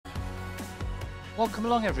Welcome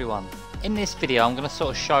along everyone. In this video I'm going to sort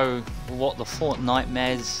of show what the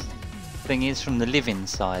Fortnitemares thing is from the live-in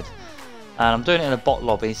side. And I'm doing it in a bot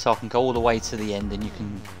lobby so I can go all the way to the end and you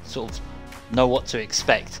can sort of know what to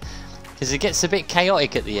expect. Because it gets a bit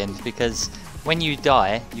chaotic at the end, because when you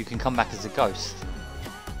die you can come back as a ghost.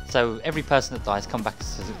 So every person that dies comes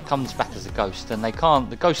back as a ghost, and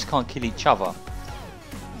the ghosts can't kill each other.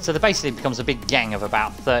 So there basically becomes a big gang of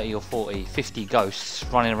about 30 or 40, 50 ghosts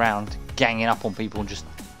running around, ganging up on people and just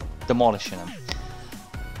demolishing them.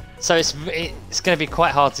 So it's going to be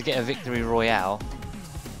quite hard to get a victory royale.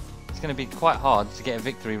 It's going to be quite hard to get a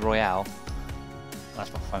victory royale.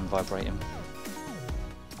 That's my phone vibrating.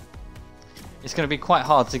 It's going to be quite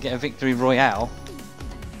hard to get a victory royale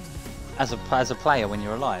as a player when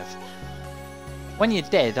you're alive. When you're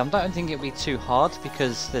dead, I don't think it'll be too hard,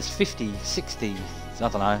 because there's 50, 60, I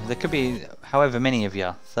don't know, there could be however many of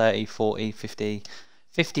you, 30, 40, 50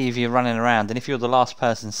 of you running around, and if you're the last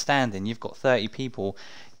person standing, you've got 30 people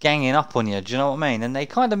ganging up on you, do you know what I mean? And they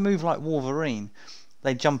kind of move like Wolverine.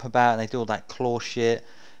 They jump about and they do all that claw shit.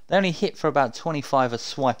 They only hit for about 25 a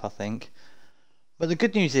swipe, I think. But the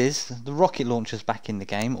good news is, the rocket launcher's back in the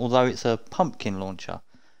game, although it's a pumpkin launcher.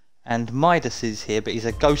 And Midas is here, but he's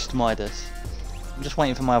a ghost Midas. I'm just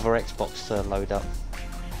waiting for my other Xbox to load up.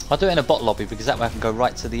 I'll do it in a bot lobby, because that way I can go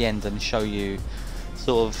right to the end and show you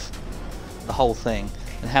sort of the whole thing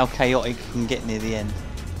and how chaotic it can get near the end.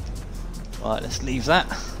 Right, let's leave that.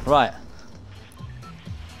 Right.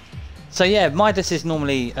 So yeah, Midas is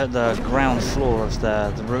normally at the ground floor of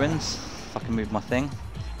the ruins. If I can move my thing.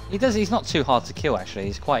 He's not too hard to kill actually,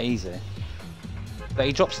 he's quite easy. But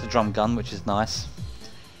he drops the drum gun, which is nice.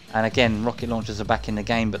 And again, rocket launchers are back in the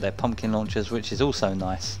game, but they're pumpkin launchers, which is also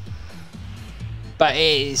nice. But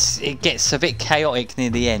it gets a bit chaotic near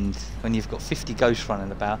the end when you've got 50 ghosts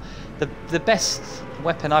running about. The best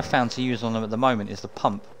weapon I've found to use on them at the moment is the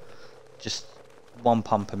pump. Just one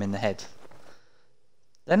pump them in the head.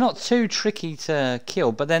 They're not too tricky to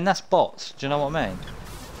kill, but then that's bots, do you know what I mean?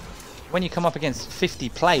 When you come up against 50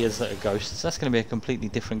 players that are ghosts, that's going to be a completely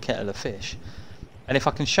different kettle of fish. And if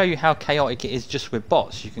I can show you how chaotic it is just with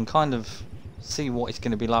bots, you can kind of see what it's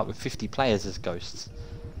going to be like with 50 players as ghosts.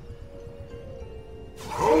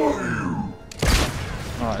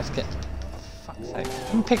 Alright, let's get... For fuck's sake.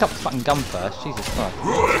 Let me pick up the fucking gun first, Jesus Christ.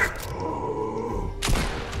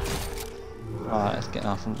 Alright, let's get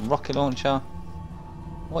our rocket launcher.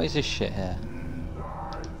 What is this shit here?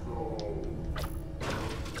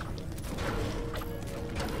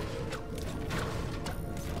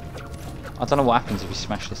 I don't know what happens if you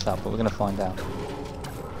smash this up, but we're going to find out.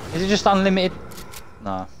 Is it just unlimited?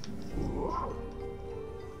 No.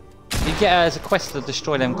 You get as a quest to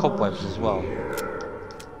destroy them cobwebs as well.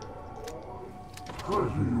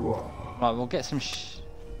 Right, we'll get some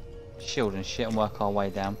shield and shit and work our way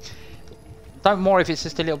down. Don't worry if it's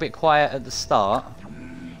just a little bit quiet at the start.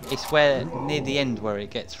 It's where near the end where it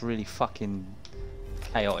gets really fucking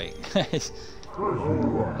chaotic. There's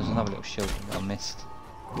another little shield that I missed.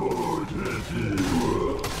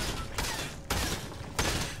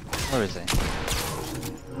 Where is he?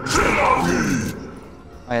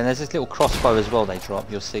 Oh yeah, there's this little crossbow as well they drop,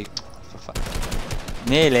 you'll see. For fuck's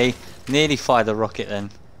sake. Nearly fired the rocket then.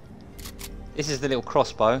 This is the little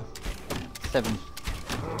crossbow. 7.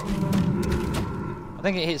 I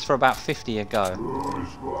think it hits for about 50 a go.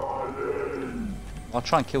 I'll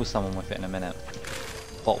try and kill someone with it in a minute.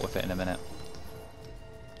 Bot with it in a minute.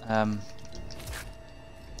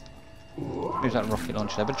 Use that rocket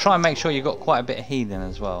launcher there, but try and make sure you've got quite a bit of healing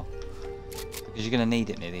as well, because you're going to need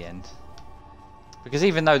it near the end. Because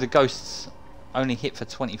even though the ghosts only hit for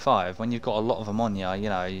 25, when you've got a lot of them on you, you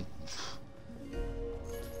know,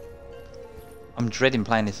 I'm dreading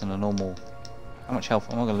playing this on a normal. How much health?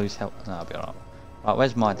 I'm not going to lose health. No, I'll be alright. Right,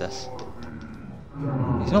 where's Midas?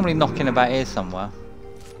 He's normally knocking about here somewhere.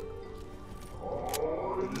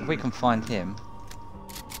 If we can find him,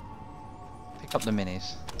 pick up the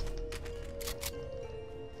minis.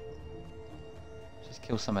 Just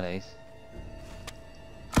kill some of these.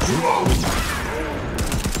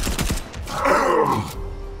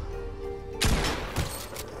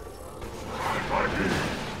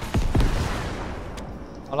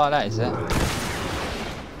 I like that, is it?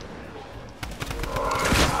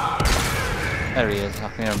 There he is, I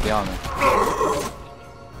can hear him behind me.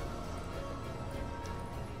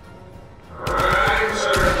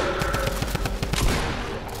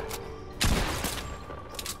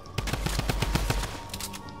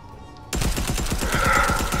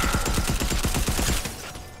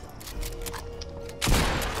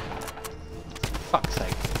 Fuck's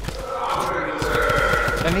sake.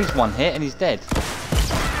 And he's one hit and he's dead.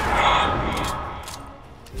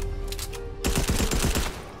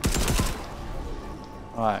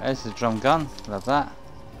 Right, there's the drum gun. Love that.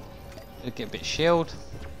 Get a bit of shield.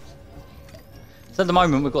 So at the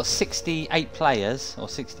moment we've got 68 players, or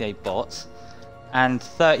 68 bots, and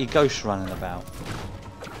 30 ghosts running about.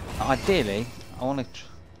 Ideally, I want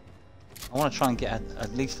to try and get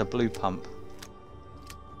at least a blue pump.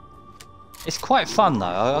 It's quite fun though.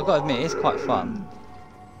 I've got to admit, it's quite fun.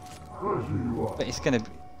 But it's gonna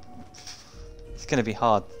be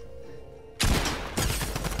hard.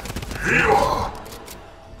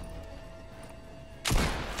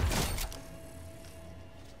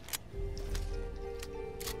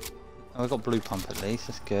 Oh, I've got blue pump at least.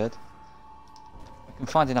 That's good. I can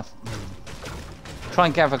find enough. Try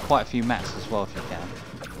and gather quite a few mats as well if you can.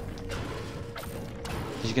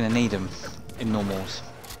 Because you're going to need them in normals.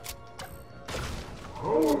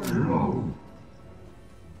 And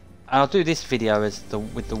I'll do this video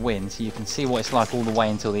with the win, so you can see what it's like all the way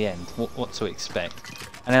until the end, what to expect.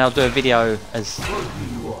 And then I'll do a video as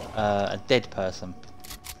a dead person,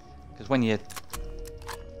 because when you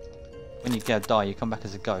go die, you come back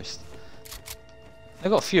as a ghost. They've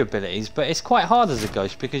got a few abilities, but it's quite hard as a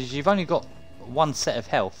ghost because you've only got one set of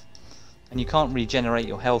health, and you can't regenerate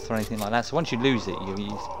your health or anything like that. So once you lose it,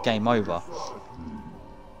 you game over.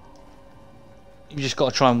 You just got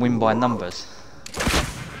to try and win by numbers.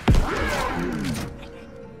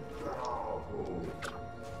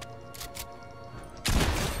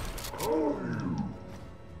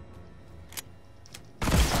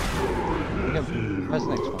 Where's the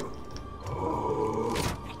next one?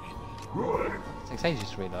 It takes ages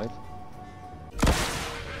to reload.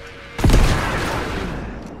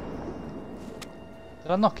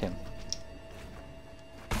 Did I knock him?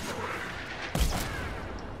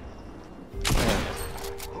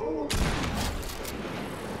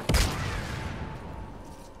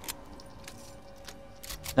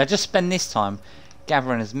 Now just spend this time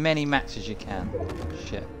gathering as many mats as you can.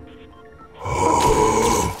 Shit.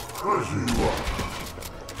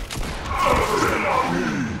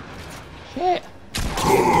 Shit.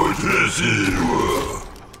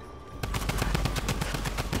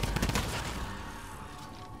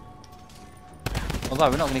 Although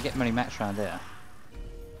we're not going to get many mats around here.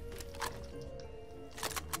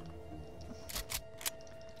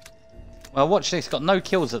 Well, watch this. Got no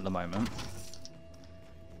kills at the moment,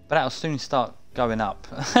 but that'll soon start going up.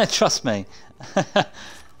 Trust me.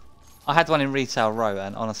 I had one in Retail Row,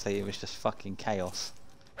 and honestly, it was just fucking chaos.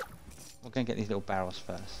 We're going to get these little barrels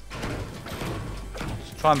first.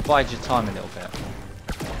 Just try and bide your time a little bit.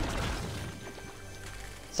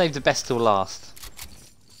 Save the best till last.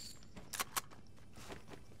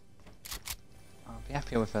 I'll be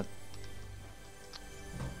happier with a...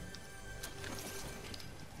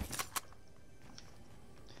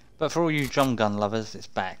 But for all you drum gun lovers, it's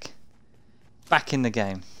back. Back in the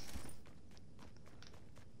game.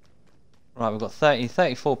 Right, we've got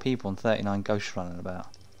 34 people and 39 ghosts running about.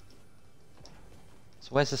 So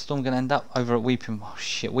where's the storm going to end up? Over at Weeping... Oh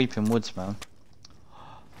shit, Weeping Woods, man.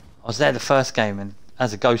 I was there the first game and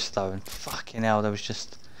as a ghost though, and fucking hell, there was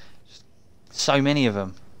just so many of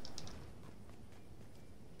them.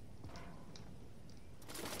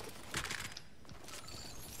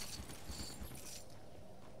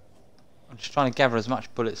 I'm just trying to gather as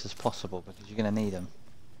much bullets as possible because you're going to need them.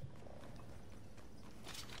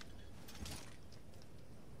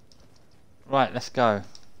 Right, let's go.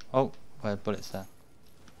 Oh, where are the bullets there?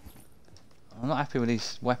 I'm not happy with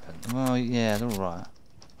these weapons. Oh yeah, they're alright.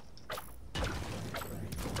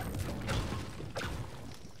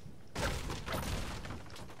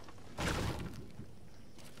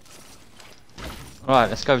 Right,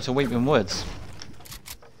 let's go to Weeping Woods.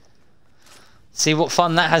 See what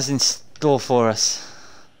fun that has in store for us.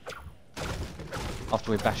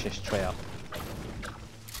 After we bash this tree up.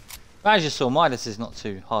 But as you saw, Midas is not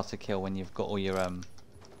too hard to kill when you've got all your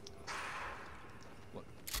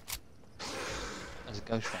There's a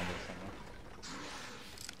ghost around here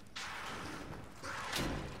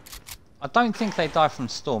somewhere. I don't think they die from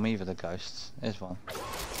storm either, the ghosts. There's one.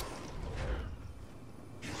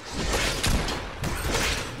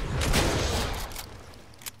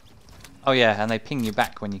 Oh yeah, and they ping you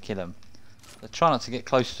back when you kill them. So try not to get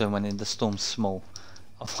close to them when the storm's small.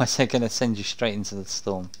 Otherwise they're going to send you straight into the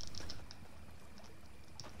storm.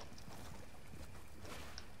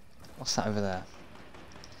 What's that over there?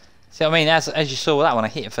 See what I mean? As you saw with that one, I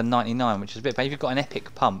hit it for 99, which is a bit better. If you've got an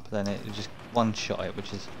epic pump, then it just one-shot it,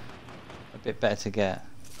 which is a bit better to get.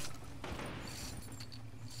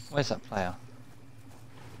 Where's that player?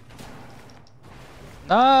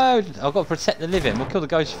 No! I've got to protect the living. We'll kill the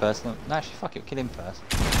ghost first. No, actually, fuck it. We'll kill him first.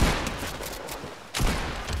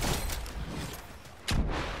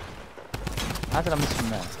 How did I miss from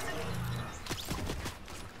there?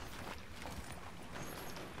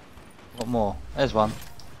 What more? There's one.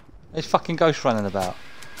 There's fucking ghosts running about.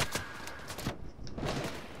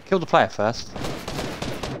 Kill the player first.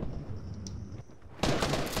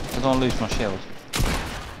 I don't want to lose my shield.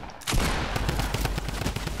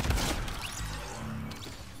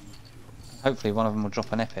 Hopefully one of them will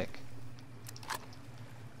drop an epic.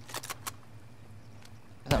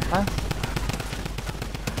 Is that a plan?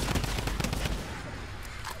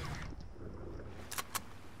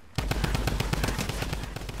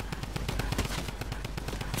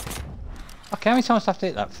 Okay, how many times do I have to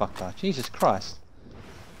hit that fucker? Jesus Christ.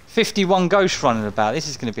 51 ghosts running about. This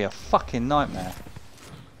is going to be a fucking nightmare.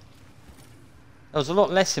 There was a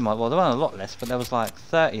lot less in my... Well, there weren't a lot less, but there was like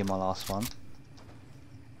 30 in my last one.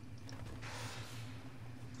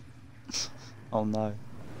 Oh no.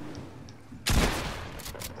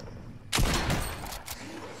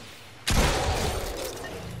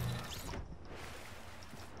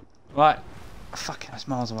 Right. Fuck it, that's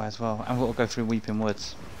miles away as well. And we'll go through Weeping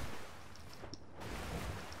Woods.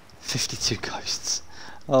 52 ghosts.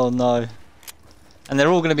 Oh no. And they're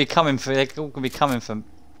all going to be coming for... They're all going to be coming from...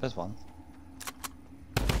 There's one.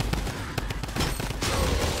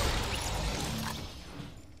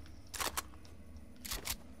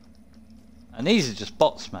 And these are just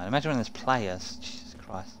bots, man. Imagine when there's players. Jesus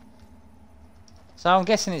Christ. So I'm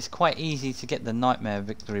guessing it's quite easy to get the Nightmare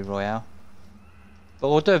Victory Royale. But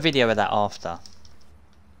we'll do a video of that after.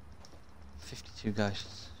 52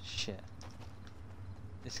 ghosts. Shit.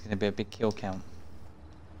 This is going to be a big kill count.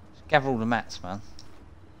 Just gather all the mats, man.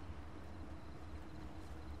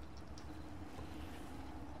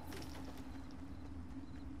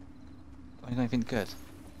 Oh, you got anything good?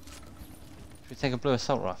 Should we take a blue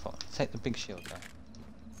assault rifle? Take the big shield though.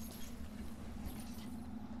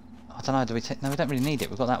 I don't know, do we take... No, we don't really need it,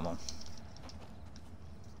 we've got that one.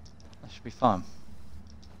 That should be fine.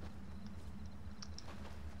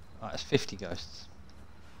 Right, it's 50 ghosts.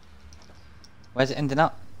 Where's it ending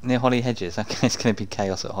up? Near Holly Hedges. Okay, it's going to be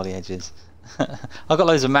chaos at Holly Hedges. I've got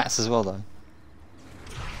loads of mats as well though.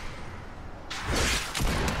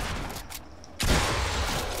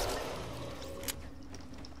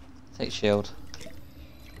 Take shield.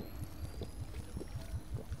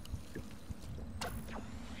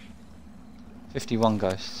 $51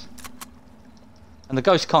 ghosts. And the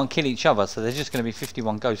ghosts can't kill each other, so there's just going to be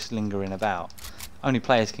 51 ghosts lingering about. Only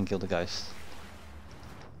players can kill the ghosts.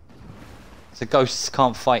 So ghosts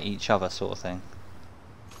can't fight each other, sort of thing.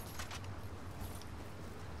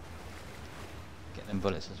 Get them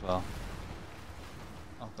bullets as well.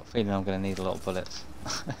 I've got a feeling I'm going to need a lot of bullets.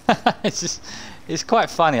 It's quite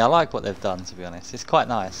funny. I like what they've done, to be honest. It's quite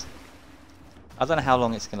nice. I don't know how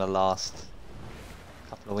long it's going to last. A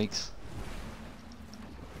couple of weeks.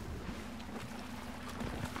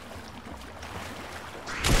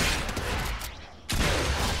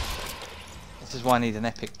 This is why I need an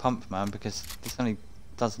epic pump, man, because this only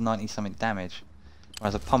does 90 something damage.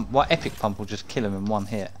 Whereas a pump, epic pump will just kill him in one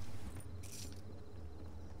hit.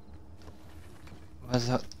 Where's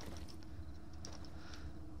that?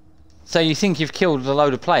 So you think you've killed a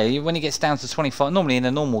load of players, when it gets down to 25, normally in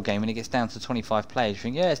a normal game when it gets down to 25 players, you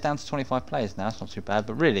think, yeah, it's down to 25 players now, it's not too bad,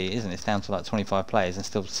 but really it isn't, it's down to like 25 players and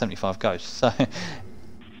still 75 ghosts, so...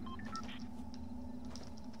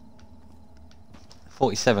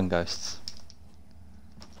 47 ghosts.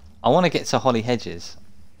 I want to get to Holly Hedges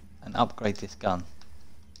and upgrade this gun.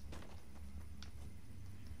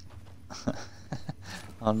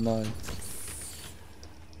 Oh no.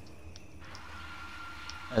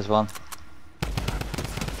 There's one.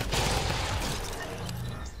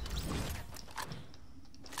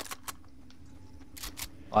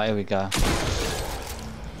 Right, here we go.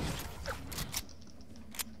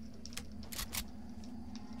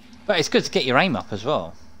 But it's good to get your aim up as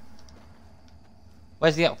well.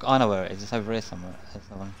 Where's the up? I know where it is. It's over here somewhere. There's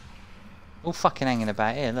the one. All fucking hanging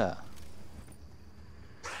about here, look.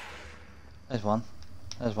 There's one.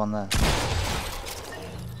 There's one there.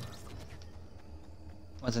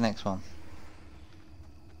 Where's the next one?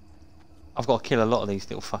 I've got to kill a lot of these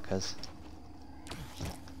little fuckers. Is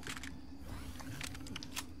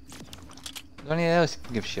there anything else you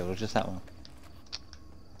can give shield or just that one?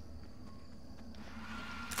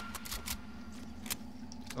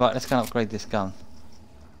 Right, let's go and upgrade this gun.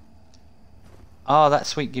 Oh, that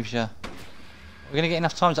sweet gives you... We're going to get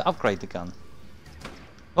enough time to upgrade the gun.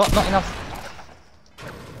 What? Not enough?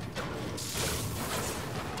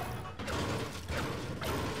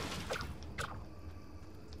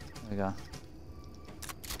 There we go.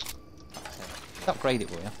 Let's upgrade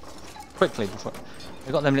it, will you? Quickly, before...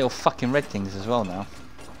 We've got them little fucking red things as well now.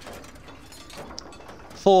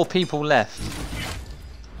 4 people left.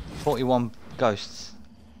 41 ghosts.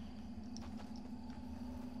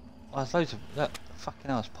 Oh, there's loads of... Look, fucking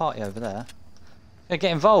hell, there's a party over there. Yeah,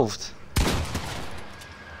 get involved.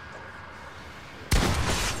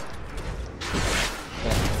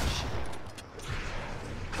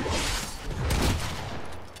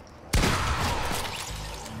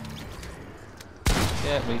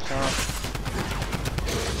 Yeah, recharge.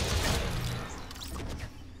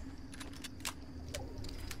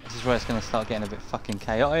 This is where it's going to start getting a bit fucking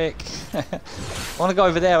chaotic. I want to go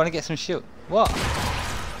over there, I want to get some shield. What?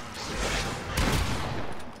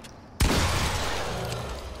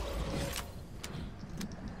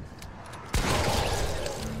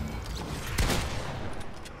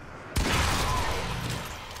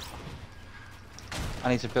 I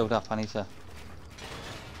need to build up, I need to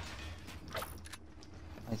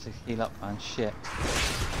heal up, man. Shit.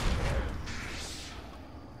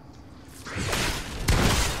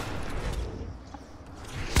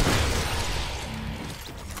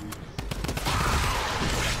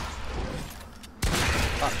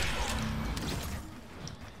 Fuck.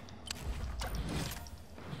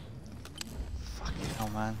 Fucking hell,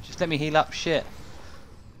 man. Just let me heal up. Shit.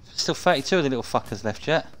 Still 32 of the little fuckers left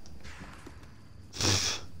yet.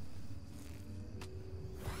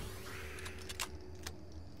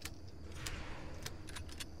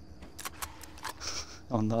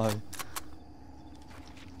 Oh no.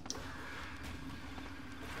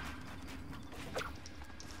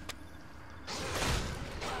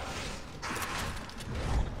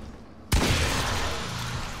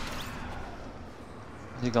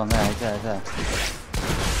 Has he gone there? He's there.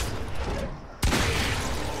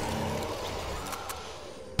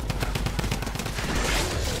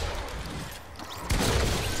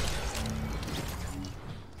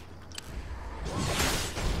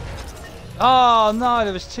 Oh no,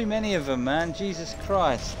 there was too many of them, man. Jesus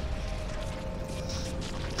Christ.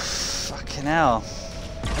 Fucking hell.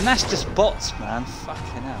 And that's just bots, man.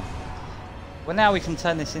 Fucking hell. Well, now we can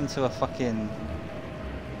turn this into a fucking...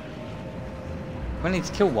 We need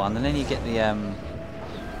to kill one and then you get the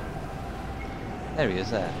There he is,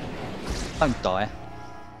 there. Don't die.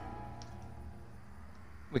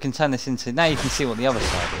 We can turn this into... Now you can see what the other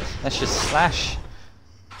side is. Let's just slash.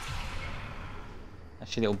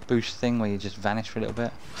 That's your little boost thing where you just vanish for a little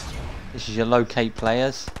bit. This is your locate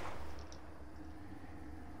players.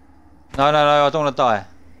 No, I don't want to die.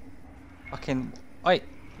 Fucking... Wait,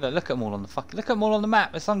 look at them all on the fucking... Look at them all on the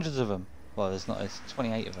map, there's hundreds of them. Well, there's not, there's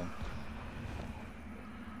 28 of them.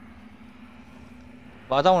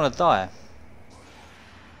 But I don't want to die.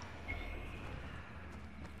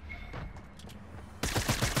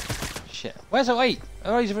 Shit. Where's the... Wait!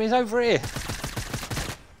 Oh, he's over here.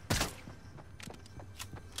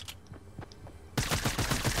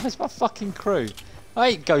 Where's my fucking crew?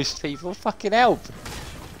 I hate ghost people, fucking help!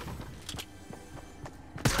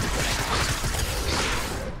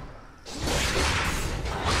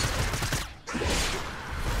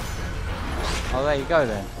 Oh, there you go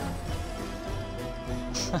then.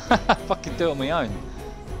 Fucking do it on my own.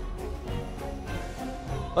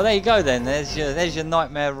 Well, there you go then. There's your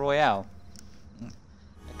Nightmare Royale.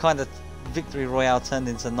 Kind of Victory Royale turned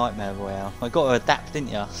into Nightmare Royale. I got to adapt, didn't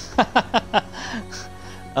ya?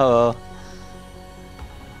 Oh well.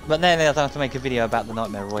 But then I don't have to make a video about the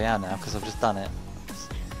Nightmare Royale now because I've just done it.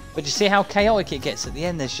 But you see how chaotic it gets at the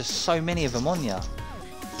end? There's just so many of them on ya.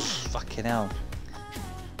 Fucking hell.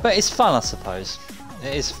 But it's fun, I suppose.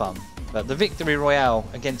 It is fun. But the Victory Royale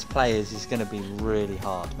against players is going to be really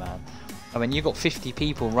hard, man. I mean, you've got 50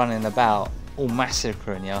 people running about, all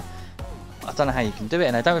massacring you. I don't know how you can do it,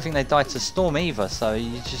 and I don't think they die to storm either. So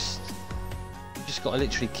you just got to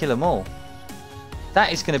literally kill them all.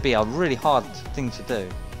 That is going to be a really hard thing to do.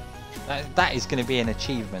 That is going to be an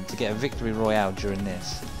achievement to get a Victory Royale during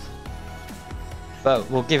this. But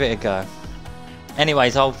we'll give it a go.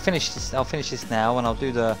 Anyways, I'll finish this now, and I'll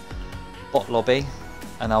do the bot lobby,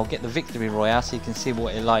 and I'll get the Victory Royale so you can see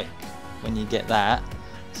what it's like when you get that.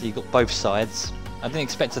 So you've got both sides. I didn't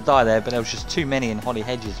expect to die there, but there was just too many in Holly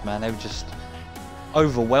Hedges, man. They were just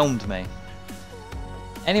overwhelmed me.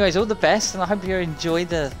 Anyways, all the best, and I hope you enjoyed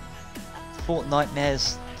the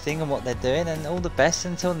Fortnitemares thing and what they're doing, and all the best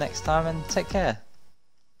until next time, and take care.